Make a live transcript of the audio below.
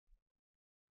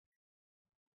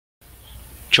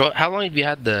Joel, how long have you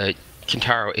had the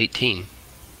KTO-18?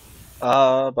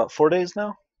 About 4 days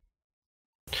now.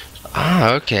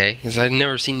 Ah, okay. Because I've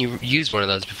never seen you use one of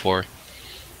those before.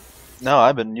 No,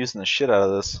 I've been using the shit out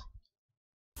of this.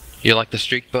 You like the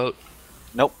streak boat?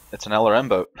 Nope, it's an LRM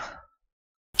boat.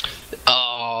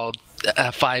 Oh,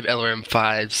 5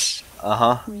 LRM5s.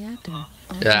 Uh-huh.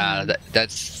 Yeah,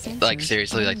 that's like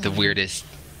seriously like the weirdest.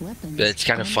 But it's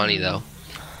kind of funny though.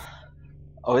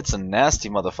 Oh, it's a nasty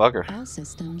motherfucker. All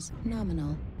systems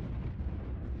nominal.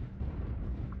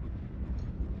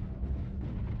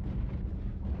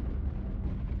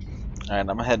 Alright,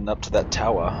 I'm heading up to that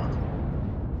tower.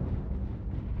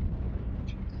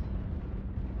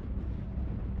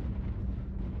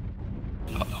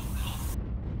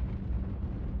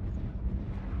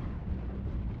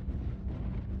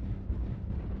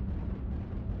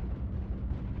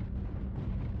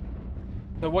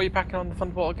 So what are you packing on the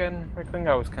Thunderbolt again, Rickling?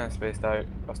 I was kind of spaced out.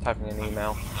 I was typing an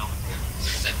email.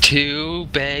 2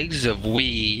 bags of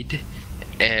weed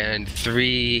and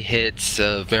 3 hits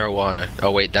of marijuana. Oh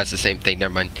wait, that's the same thing.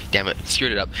 Never mind. Damn it,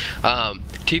 screwed it up.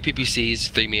 2 PPCs,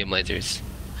 3 medium lasers.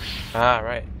 Ah,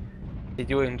 right.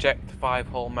 Did you inject 5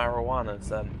 whole marijuanas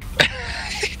then?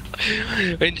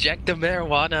 Inject the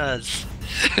marijuanas.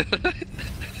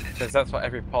 Because that's what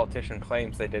every politician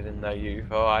claims they did in their youth.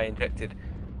 Oh, I injected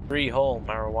 3 whole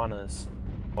marijuanas.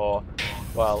 Or,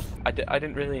 well, I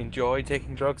didn't really enjoy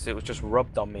taking drugs. It was just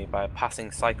rubbed on me by a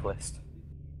passing cyclist.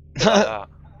 Like that.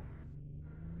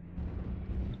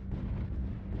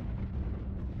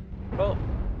 Well,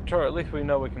 sure, at least we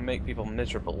know we can make people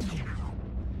miserable.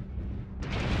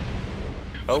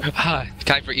 Oh.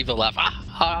 Time for evil laugh.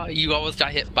 You almost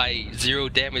got hit by 0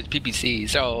 damage PPC,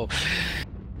 so...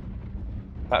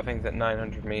 That thing's at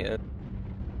 900 meters.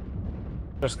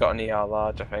 Just got an ER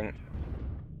large, I think.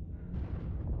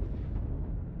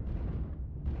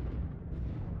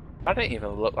 I didn't even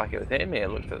look like it was hitting me. It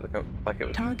looked at the, like it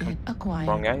was Target acquired.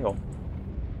 wrong angle.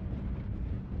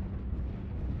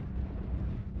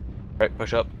 Right,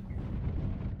 push up.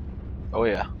 Oh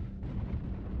yeah.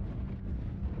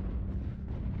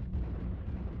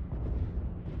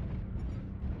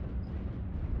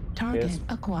 Target Yes.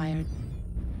 acquired.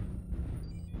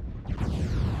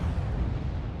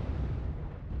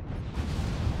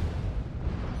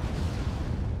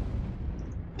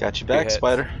 Got you back, hits.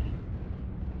 Spider.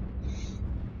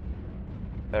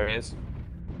 There he is.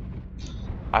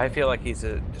 I feel like he's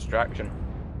a distraction.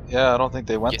 Yeah, I don't think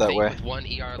they went that way. With 1 ER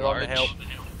They're on the large. hill.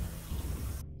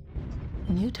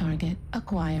 New target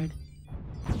acquired.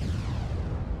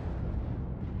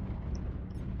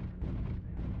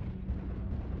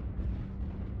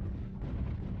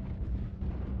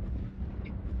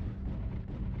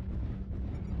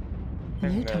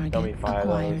 New target Dummy fire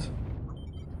acquired. those.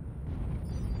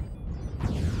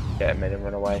 Yeah, it made him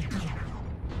run away.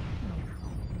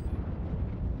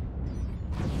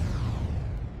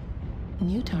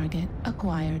 New target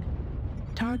acquired.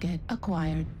 Target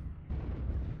acquired.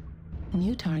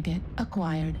 New target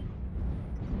acquired.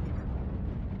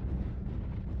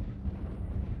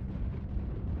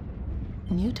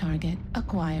 New target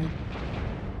acquired.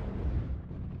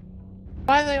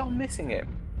 Why are they all missing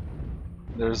him?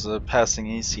 There's a passing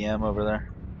ECM over there.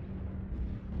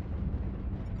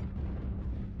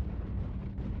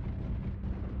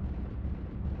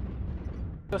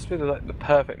 Must be like the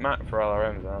perfect map for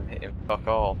LRMs, and I'm hitting fuck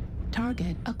all.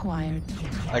 Target acquired.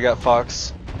 I got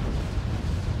Fox.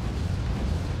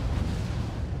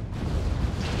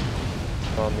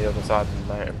 On the other side of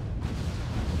the mountain.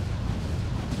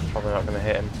 Probably not going to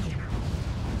hit him.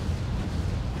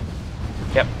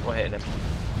 Yep, we're hitting him.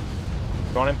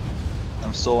 You on him?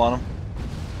 I'm still on him.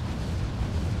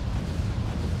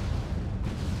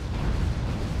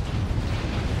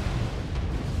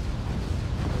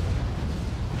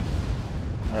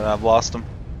 And I've lost him.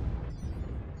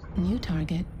 New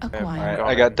target acquired. Alright, got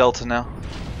I it. got Delta now.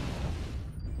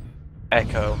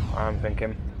 Echo, I'm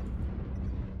thinking.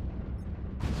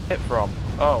 Hit from.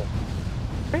 Oh.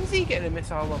 When's he getting a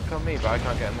missile lock on me, but I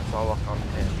can't get a missile lock on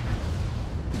him?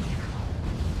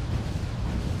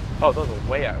 Oh, those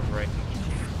are way out of range.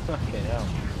 Fucking hell.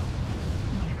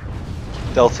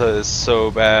 Delta is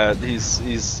so bad.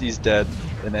 He's dead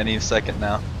in any second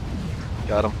now.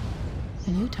 Got him.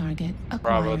 New target Bravo's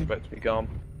acquired. about to be gone.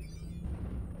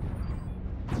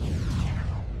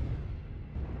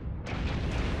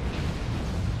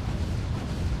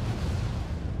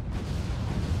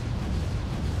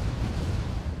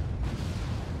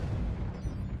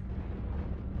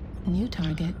 New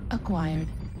target acquired.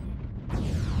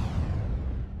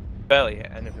 Barely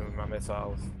hit anything with my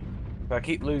missiles. But I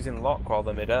keep losing lock while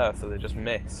they're mid-air, so they just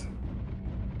miss.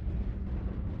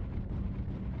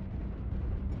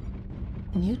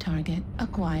 New target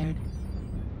acquired.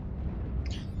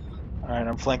 Alright,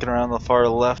 I'm flanking around the far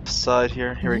left side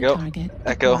here. Here we New go. target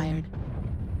Echo. acquired.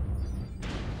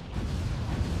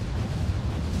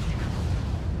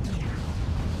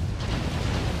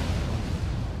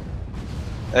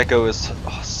 Echo is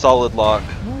solid lock.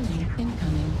 Warning,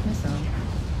 incoming missile.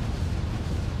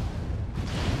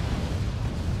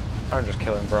 I'm just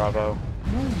killing Bravo.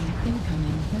 Warning,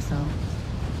 incoming missile.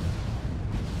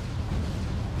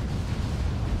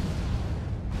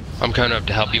 I'm coming up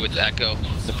to help you with the Echo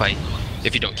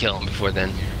if you don't kill him before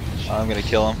then. I'm gonna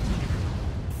kill him.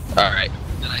 Alright.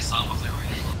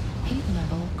 Heat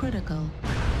level critical.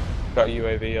 Got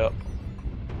UAV up.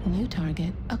 New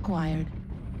target acquired.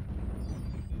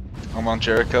 I'm on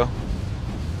Jericho.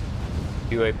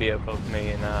 UAV above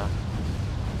me in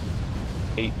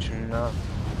H and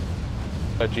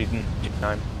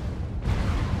G9.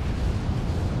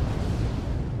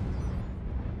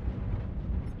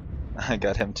 I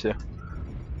got him too.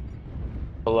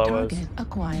 Below Target us.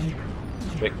 acquired.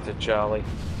 Victor Charlie.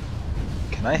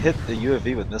 Can I hit the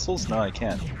UAV with missiles? No, I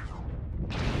can't.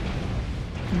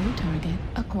 New target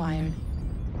acquired.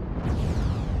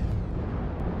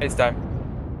 It's time.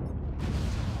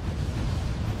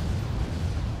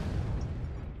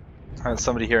 Alright,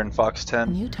 somebody here in Fox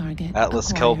 10. New target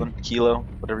Atlas, acquired. Kelvin, Kilo,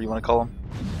 whatever you want to call him.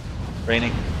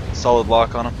 Raining. Solid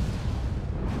lock on him.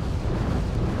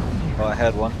 Oh, I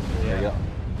had one. There you go.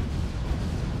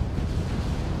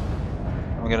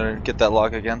 I'm gonna get that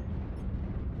lock again.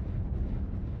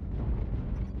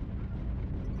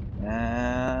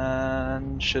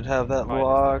 And should have that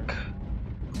lock.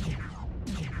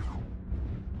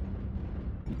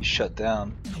 He's shut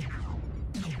down.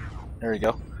 There we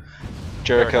go.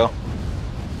 Jericho.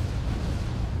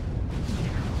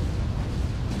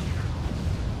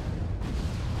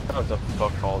 That was a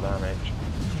fuck all damage.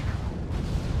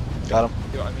 Got him.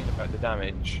 You know what I mean about the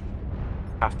damage?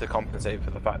 Have to compensate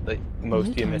for the fact that most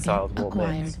New of your target missiles will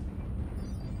acquired. miss.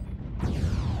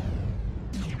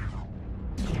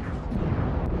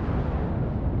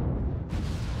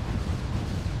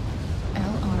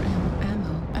 LRM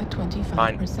ammo at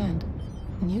 25%.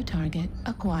 New target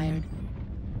acquired.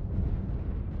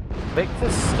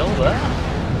 Victor's still there.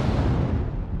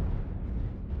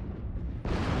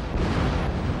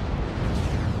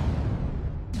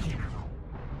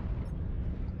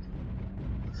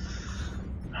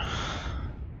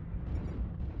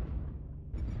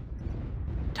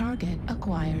 Target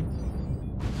acquired.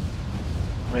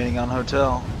 Raining on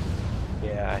hotel.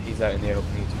 Yeah, he's out in the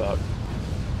open, he's fucked.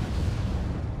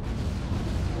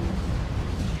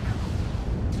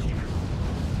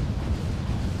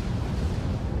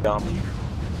 Dumb.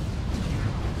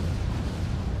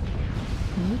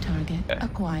 New target Okay.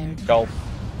 acquired. Golf.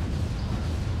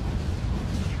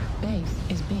 Base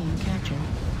is being captured.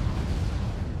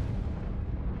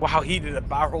 Wow, he did a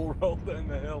barrel roll down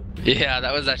the hill. Yeah,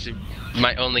 that was actually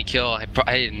my only kill.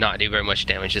 I did not do very much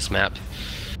damage this map.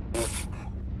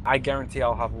 I guarantee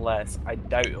I'll have less. I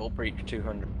doubt it'll breach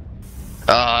 200.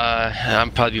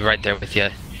 I'm probably right there with you.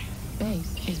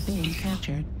 Base is being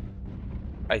captured.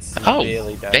 I Oh,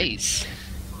 severely doubt. base.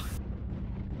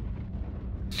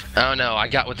 I don't know. I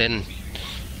got within,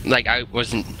 like I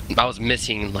was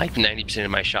missing like 90%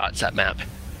 of my shots that map.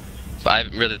 But I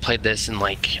haven't really played this in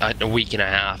like a week and a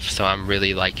half, so I'm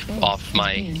really like Base off is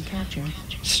my being captured.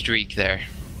 streak there.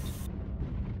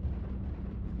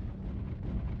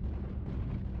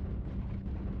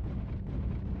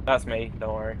 That's me,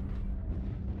 don't worry.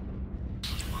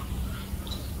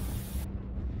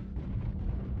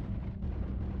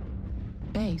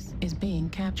 Base is being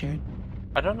captured.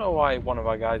 I don't know why one of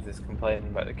our guys is complaining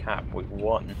about the cap. We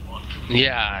won.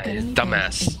 Yeah, it's Enemy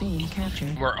base is dumbass. being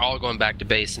captured. We're all going back to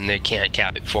base, and they can't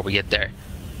cap it before we get there.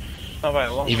 Not by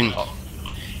a long shot.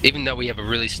 Even though we have a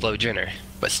really slow genner,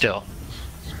 but still.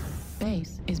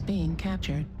 Base is being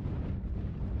captured.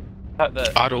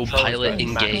 The Autopilot Troll's got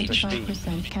engaged. massive speed.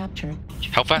 25% captured.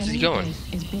 How fast is he Enemy going?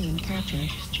 base is being captured.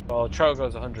 Well, Tro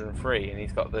goes 103 and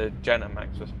he's got the Jenna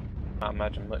Max, which I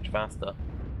imagine much faster.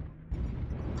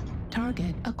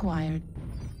 Target acquired.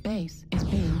 Base is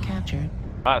being captured.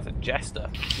 Ah, it's a Jester.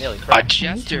 Nearly A crashed.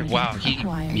 Jester, wow,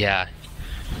 Acquired. yeah.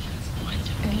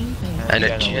 Enemy base And is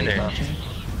a being Jenner. captured.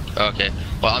 Okay,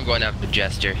 well, I'm going after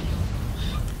Jester.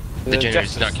 The Jenner's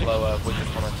Jester's not gonna- slower, we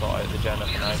just want to sort out the Jenna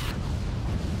for now.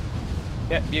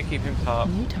 Yep, you keep him top.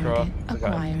 New Draw. target We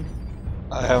got him.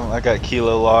 acquired. I got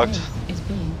Kilo locked. Base is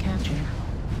being captured.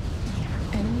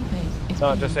 Enemy base is No,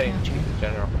 being just saying keep captured. the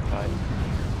Jenna off the side.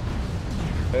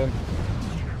 Boom.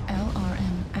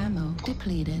 LRM ammo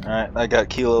depleted. Alright, I got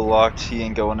Kilo locked. He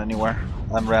ain't going anywhere.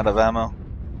 I'm out of ammo.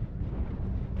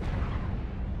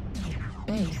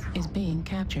 is being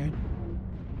captured.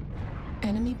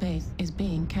 Enemy base is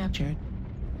being captured.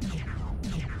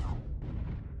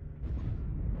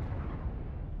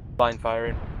 Blind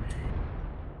firing.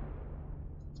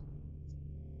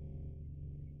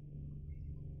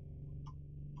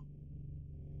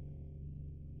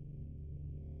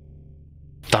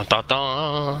 Dun dun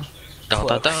dun. Dun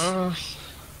dun dun.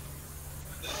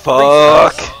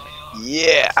 Fuck!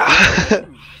 Yeah!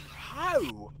 How?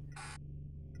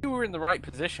 You were in the right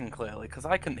position, clearly, because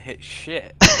I couldn't hit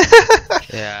shit.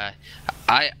 Yeah.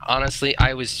 I honestly,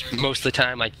 I was most of the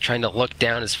time like trying to look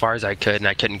down as far as I could, and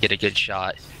I couldn't get a good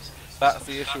shot. That's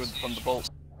the issue with the Thunderbolt.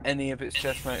 Any of its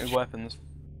chest-mounted weapons.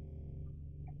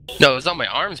 No, it was on my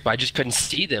arms, but I just couldn't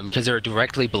see them because they were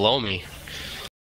directly below me.